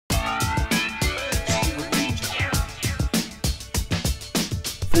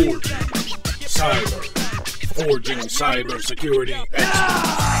Forging cybersecurity.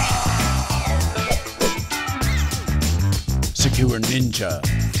 Secure Ninja.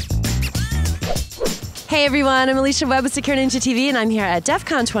 Hey everyone, I'm Alicia Webb with SecureNinjaTV, and I'm here at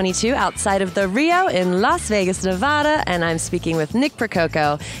DEFCON 22 outside of the Rio in Las Vegas, Nevada, and I'm speaking with Nick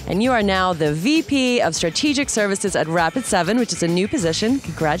Percoco, and you are now the VP of Strategic Services at Rapid7, which is a new position.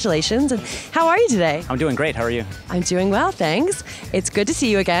 Congratulations, and how are you today? I'm doing great, how are you? I'm doing well, thanks. It's good to see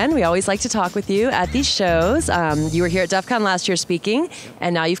you again. We always like to talk with you at these shows. You were here at DEFCON last year speaking,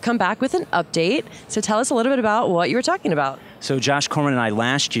 and now you've come back with an update. So tell us a little bit about what you were talking about. So Josh Corman and I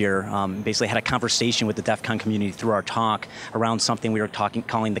last year basically had a conversation with the DEFCON community through our talk around something we were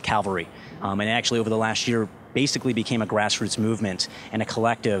calling the Cavalry. And actually over the last year basically became a grassroots movement and a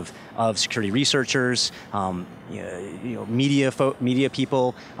collective of security researchers, media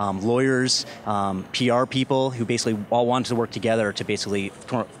people, lawyers, PR people who basically all wanted to work together to basically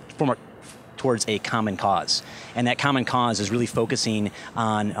form towards a common cause. And that common cause is really focusing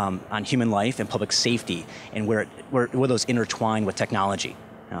on human life and public safety and where those intertwine with technology.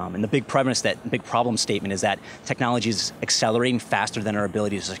 And the big premise, that big problem statement is that technology is accelerating faster than our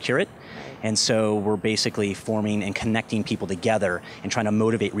ability to secure it. And so we're basically forming and connecting people together and trying to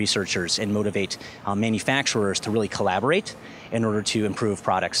motivate researchers and motivate manufacturers to really collaborate in order to improve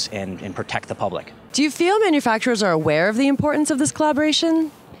products and protect the public. Do you feel manufacturers are aware of the importance of this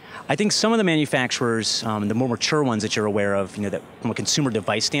collaboration? I think some of the manufacturers, the more mature ones that you're aware of, that from a consumer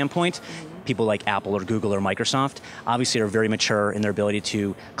device standpoint, people like Apple or Google or Microsoft obviously are very mature in their ability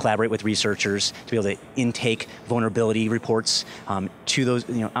to collaborate with researchers, to be able to intake vulnerability reports to those,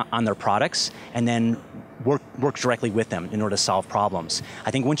 on their products, and then work directly with them in order to solve problems.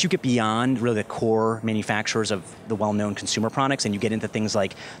 I think once you get beyond really the core manufacturers of the well-known consumer products and you get into things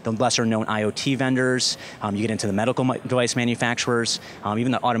like the lesser-known IoT vendors, you get into the medical device manufacturers,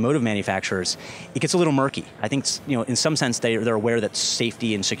 even the automotive manufacturers, it gets a little murky. I think in some sense they're aware that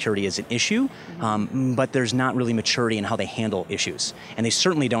safety and security is an issue, but there's not really maturity in how they handle issues. And they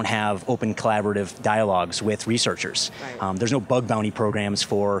certainly don't have open collaborative dialogues with researchers. Right. There's no bug bounty programs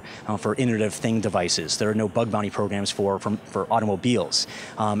for Internet of Things devices. There are no bug bounty programs for automobiles.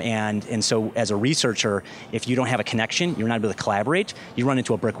 And so as a researcher, if you don't have a connection, you're not able to collaborate, you run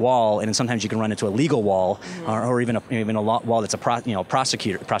into a brick wall, and then sometimes you can run into a legal wall, or even a wall that's a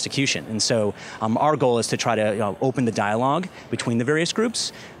prosecution. And so our goal is to try to open the dialogue between the various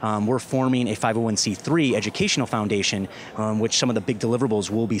groups. We're forming a 501c3 educational foundation, which some of the big deliverables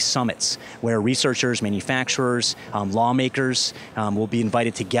will be summits, where researchers, manufacturers, lawmakers will be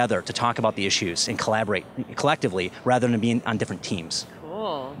invited together to talk about the issues and collaborate collectively rather than being on different teams.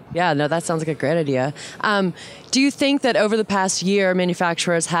 Cool. Yeah, no, that sounds like a great idea. Do you think that over the past year,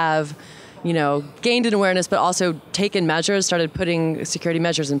 manufacturers have gained in awareness, but also taken measures, started putting security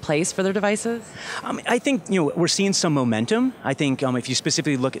measures in place for their devices? I think we're seeing some momentum. I think if you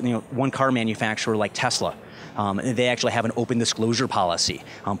specifically look at one car manufacturer like Tesla, they actually have an open disclosure policy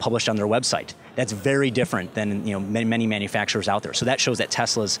published on their website. That's very different than many manufacturers out there. So that shows that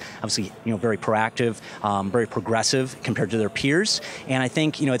Tesla's obviously very proactive, very progressive compared to their peers. And I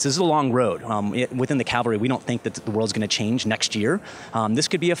think this is a long road. Within the Cavalry, we don't think that the world's going to change next year. This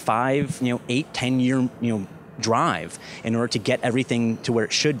could be a 5, 8, 10-year drive in order to get everything to where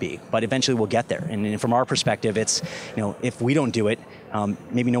it should be, but eventually we'll get there. And from our perspective, it's if we don't do it,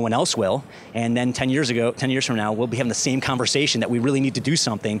 maybe no one else will, and then 10 years from now, we'll be having the same conversation that we really need to do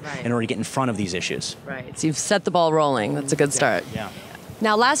something in order to get in front of these issues. Right. So you've set the ball rolling. That's a good start. Yeah.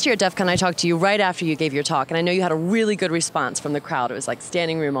 Now, last year at DEFCON, I talked to you right after you gave your talk, and I know you had a really good response from the crowd. It was like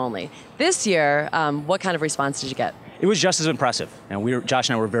standing room only. This year, what kind of response did you get? It was just as impressive. Josh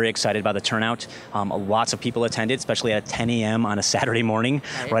and I were very excited by the turnout. Lots of people attended, especially at 10 a.m. on a Saturday morning,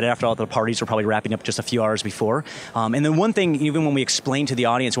 right after all the parties were probably wrapping up just a few hours before. And then one thing, even when we explain to the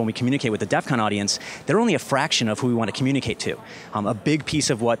audience, when we communicate with the DEFCON audience, they're only a fraction of who we want to communicate to. A big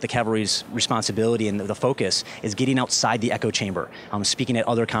piece of what the Cavalry's responsibility and the focus is getting outside the echo chamber, speaking at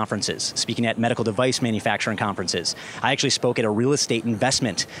other conferences, speaking at medical device manufacturing conferences. I actually spoke at a real estate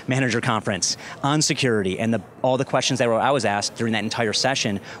investment manager conference on security, and all the questions that I was asked during that entire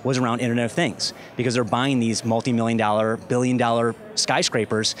session was around Internet of Things, because they're buying these multi-million-dollar, billion-dollar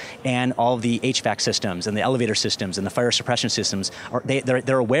skyscrapers, and all of the HVAC systems and the elevator systems and the fire suppression systems,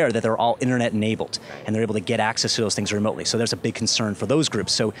 they're aware that they're all internet enabled, and they're able to get access to those things remotely. So there's a big concern for those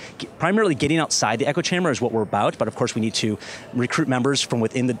groups. So primarily getting outside the echo chamber is what we're about, but of course we need to recruit members from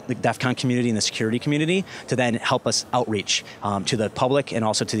within the DEFCON community and the security community to then help us outreach to the public and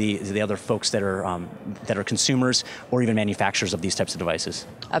also to the other folks that are consumers or even manufacturers of these types of devices.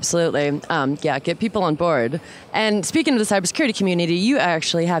 Absolutely. Yeah, get people on board. And speaking of the cybersecurity community, opportunity. You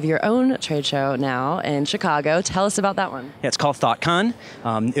actually have your own trade show now in Chicago. Tell us about that one. Yeah, it's called ThoughtCon.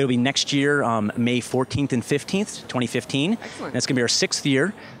 It'll be next year, May 14th and 15th, 2015. Excellent. And it's going to be our 6th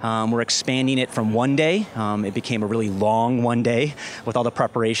year. We're expanding it from one day. It became a really long one day with all the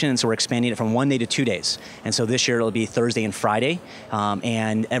preparation, and so we're expanding it from 1 day to 2 days. And so this year it'll be Thursday and Friday,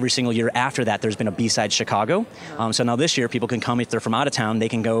 and every single year after that there's been a B-side Chicago. So now this year people can come, if they're from out of town, they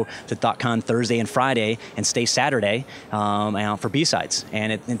can go to ThoughtCon Thursday and Friday and stay Saturday for B-sides.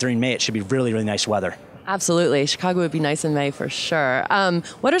 And during May it should be really, really nice weather. Absolutely. Chicago would be nice in May for sure.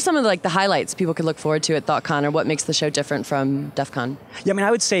 What are some of the highlights people could look forward to at ThoughtCon, or what makes the show different from DEFCON? Yeah, I mean,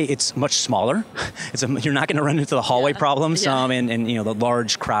 I would say it's much smaller. You're not going to run into the hallway problems and the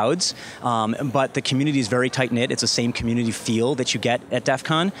large crowds. But the community is very tight knit. It's the same community feel that you get at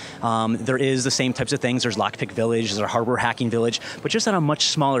DEFCON. There is the same types of things. There's Lockpick Village, there's a hardware hacking village, but just on a much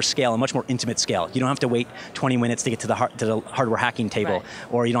smaller scale, a much more intimate scale. You don't have to wait 20 minutes to get to the hardware hacking table, right,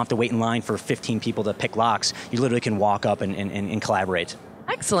 or you don't have to wait in line for 15 people to pick locks. You literally can walk up and collaborate.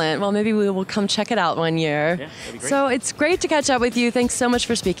 Excellent. Well, maybe we will come check it out one year. Yeah, that'd be great. So it's great to catch up with you. Thanks so much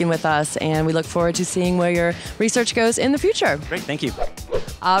for speaking with us, and we look forward to seeing where your research goes in the future. Great, thank you.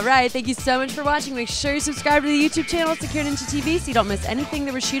 All right, thank you so much for watching. Make sure you subscribe to the YouTube channel SecureNinjaTV so you don't miss anything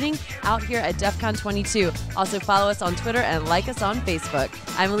that we're shooting out here at DEFCON 22. Also follow us on Twitter and like us on Facebook.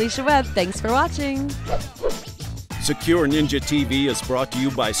 I'm Alicia Webb. Thanks for watching. Secure Ninja TV is brought to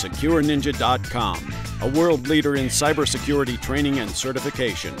you by SecureNinja.com, a world leader in cybersecurity training and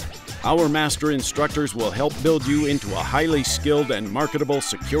certification. Our master instructors will help build you into a highly skilled and marketable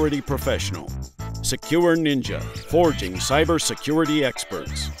security professional. Secure Ninja, forging cybersecurity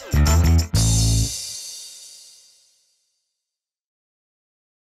experts.